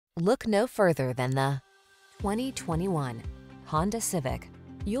Look no further than the 2021 Honda Civic.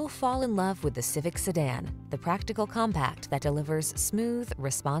 You'll fall in love with the Civic sedan, the practical compact that delivers smooth,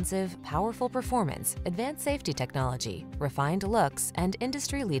 responsive, powerful performance, advanced safety technology, refined looks, and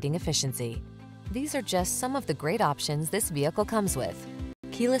industry-leading efficiency. These are just some of the great options this vehicle comes with: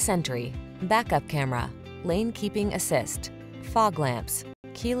 keyless entry, backup camera, lane keeping assist, fog lamps,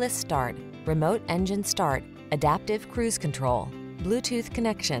 keyless start, remote engine start, adaptive cruise control, Bluetooth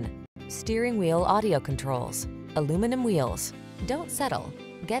connection, steering wheel audio controls, aluminum wheels. Don't settle.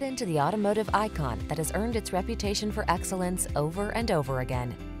 Get into the automotive icon that has earned its reputation for excellence over and over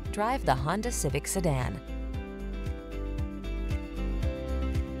again. Drive the Honda Civic sedan.